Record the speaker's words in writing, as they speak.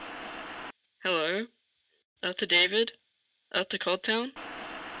Out to David? Out to Codtown?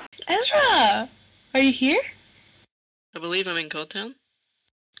 Ezra! Are you here? I believe I'm in Codtown.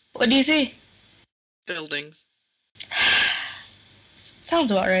 What do you see? Buildings. Sounds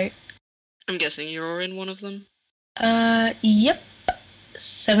about right. I'm guessing you're in one of them? Yep.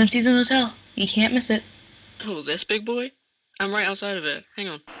 Seven Seasons Hotel. You can't miss it. Oh, this big boy? I'm right outside of it. Hang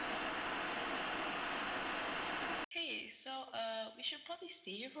on. Hey, we should probably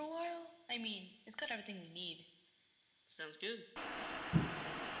stay here for a while. I mean, it's got everything we need. Sounds good.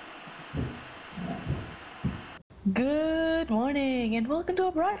 Good morning and welcome to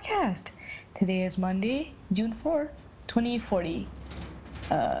our broadcast. Today is Monday, June 4th, 2040.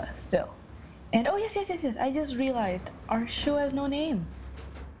 Still. And oh, yes. I just realized our show has no name.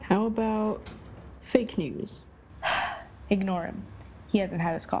 How about fake news? Ignore him. He hasn't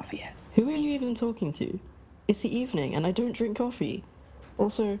had his coffee yet. Who are you even talking to? It's the evening and I don't drink coffee.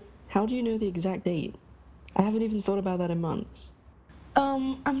 Also, how do you know the exact date? I haven't even thought about that in months.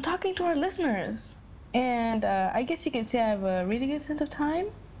 I'm talking to our listeners. And I guess you can say I have a really good sense of time.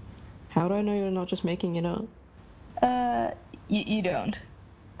 How do I know you're not just making it up? You don't.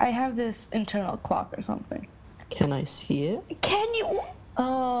 I have this internal clock or something. Can I see it? Can you?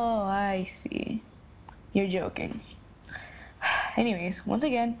 Oh, I see. You're joking. Anyways, once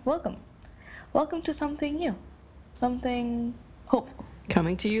again, welcome. Welcome to something new. Something hopeful.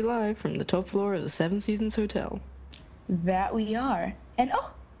 Coming to you live from the top floor of the Seven Seasons Hotel. That we are. And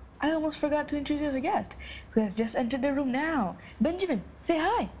oh, I almost forgot to introduce our guest, who has just entered the room now. Benjamin, say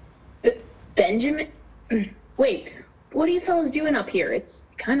hi. Benjamin? Wait, what are you fellas doing up here? It's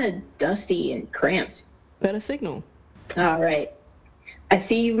kind of dusty and cramped. Better signal. All right. I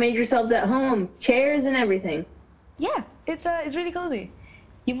see you've made yourselves at home, chairs and everything. Yeah, it's really cozy.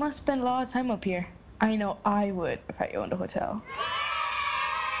 You must spend a lot of time up here. I know I would if I owned a hotel.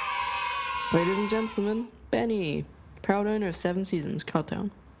 Ladies and gentlemen, Benny, proud owner of Seven Seasons,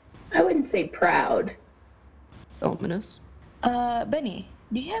 Codtown. I wouldn't say proud. Ominous. Benny,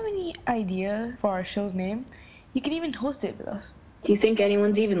 do you have any idea for our show's name? You can even host it with us. Do you think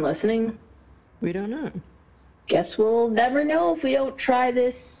anyone's even listening? We don't know. Guess we'll never know if we don't try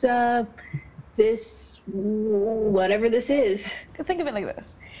this whatever this is. Think of it like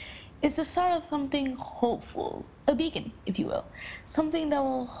this. It's the start of something hopeful. A beacon, if you will. Something that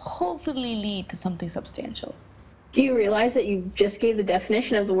will hopefully lead to something substantial. Do you realize that you just gave the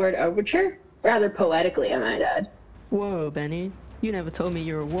definition of the word overture? Rather poetically, I might add. Whoa, Benny. You never told me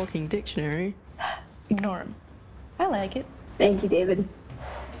you were a walking dictionary. Ignore him. I like it. Thank you, David.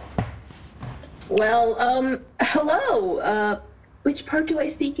 Well, hello. Which part do I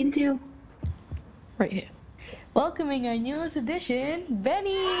speak into? Right here. Welcoming our newest addition,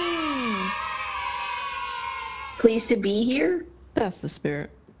 Benny! Pleased to be here? That's the spirit.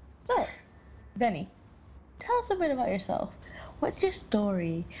 So, Benny, tell us a bit about yourself. What's your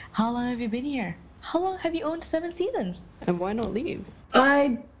story? How long have you been here? How long have you owned Seven Seasons? And why not leave?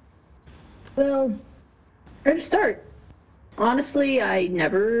 Well, where to start? Honestly, I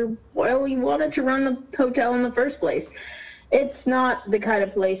never really wanted to run the hotel in the first place. It's not the kind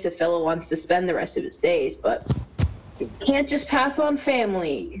of place a fellow wants to spend the rest of his days, but you can't just pass on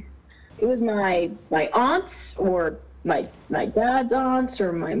family. It was my aunt's or my dad's aunt's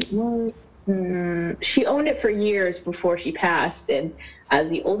or my mom. She owned it for years before she passed, and as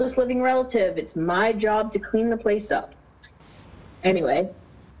the oldest living relative, it's my job to clean the place up. Anyway,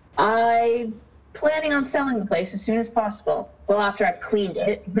 I'm planning on selling the place as soon as possible. Well, after I've cleaned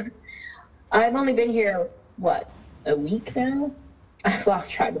it. I've only been here, a week now? I've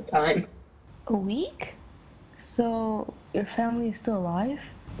lost track of time. A week? So, your family is still alive?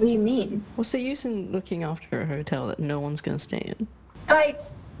 What do you mean? What's the use in looking after a hotel that no one's gonna stay in?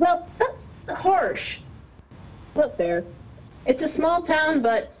 Well, that's harsh. Look there. It's a small town,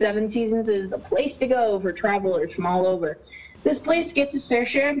 but Seven Seasons is the place to go for travelers from all over. This place gets its fair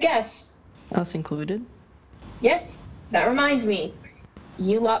share of guests. Us included? Yes, that reminds me.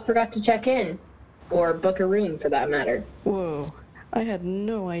 You lot forgot to check in. Or book a room, for that matter. Whoa, I had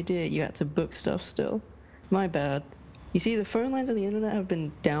no idea you had to book stuff still. My bad. You see, the phone lines on the internet have been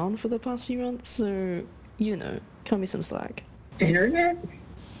down for the past few months, so, cut me some slack. Internet?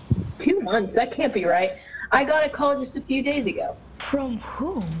 2 months? That can't be right. I got a call just a few days ago. From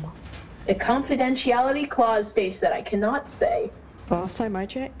whom? The confidentiality clause states that I cannot say. Last time I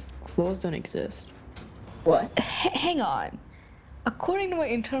checked, laws don't exist. What? Hang on. According to my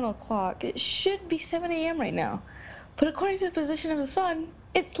internal clock, it should be 7 a.m. right now. But according to the position of the sun,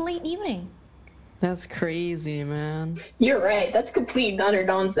 it's late evening. That's crazy, man. You're right. That's complete and utter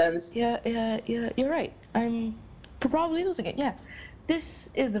nonsense. Yeah, you're right. I'm probably losing it, yeah. This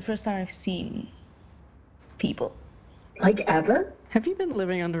is the first time I've seen people. Like ever? Have you been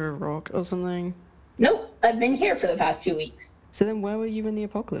living under a rock or something? Nope, I've been here for the past 2 weeks. So then where were you when the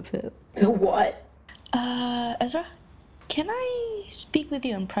apocalypse hit? What? Ezra, can I speak with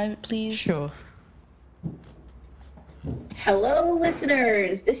you in private, please? Sure. Hello,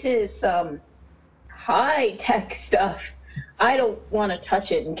 listeners. This is some high-tech stuff. I don't want to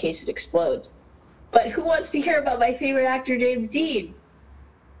touch it in case it explodes. But who wants to hear about my favorite actor, James Dean?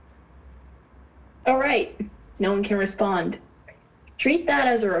 All right. No one can respond. Treat that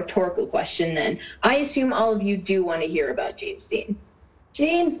as a rhetorical question, then. I assume all of you do want to hear about James Dean.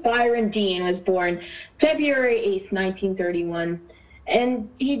 James Byron Dean was born February 8th, 1931, and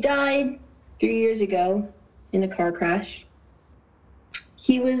he died 3 years ago in a car crash.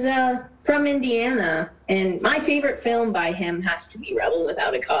 He was from Indiana, and my favorite film by him has to be Rebel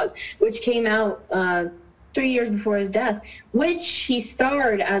Without a Cause, which came out 3 years before his death, which he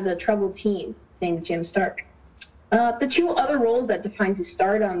starred as a troubled teen named Jim Stark. The two other roles that defined his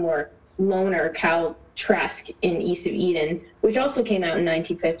stardom were Loner Cal Trask in East of Eden, which also came out in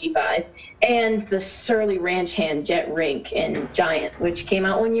 1955, and the surly ranch hand Jet Rink in Giant, which came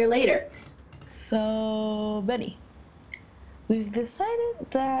out 1 year later. So, Benny, we've decided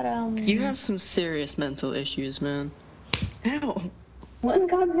that, You have some serious mental issues, man. Ow. What in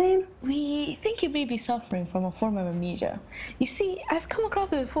God's name? we think you may be suffering from a form of amnesia. You see, I've come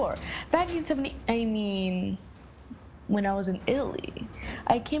across it before. Back in when I was in Italy,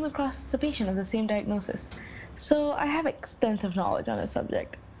 I came across a patient of the same diagnosis. So I have extensive knowledge on the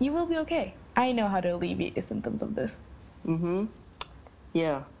subject. You will be okay. I know how to alleviate the symptoms of this. Mm-hmm.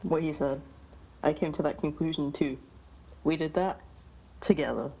 Yeah, what he said. I came to that conclusion too. We did that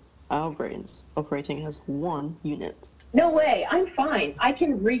together. Our brains operating as one unit. No way, I'm fine. I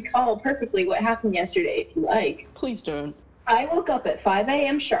can recall perfectly what happened yesterday if you like. Please don't. I woke up at 5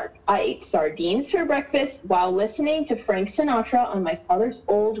 a.m. sharp. I ate sardines for breakfast while listening to Frank Sinatra on my father's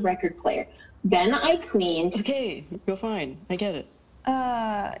old record player. Then I cleaned. Okay, you're fine. I get it.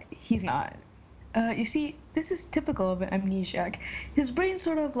 He's not. You see, this is typical of an amnesiac. His brain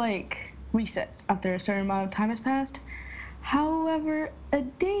sort of like resets after a certain amount of time has passed. However, a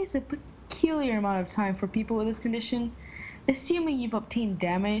day is a peculiar amount of time for people with this condition. Assuming you've obtained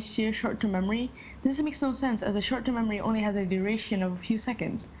damage to your short-term memory, this makes no sense as a short-term memory only has a duration of a few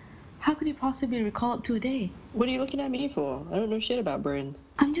seconds. How could you possibly recall up to a day? What are you looking at me for? I don't know shit about brains.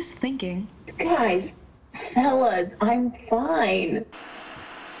 I'm just thinking. Guys, fellas, I'm fine.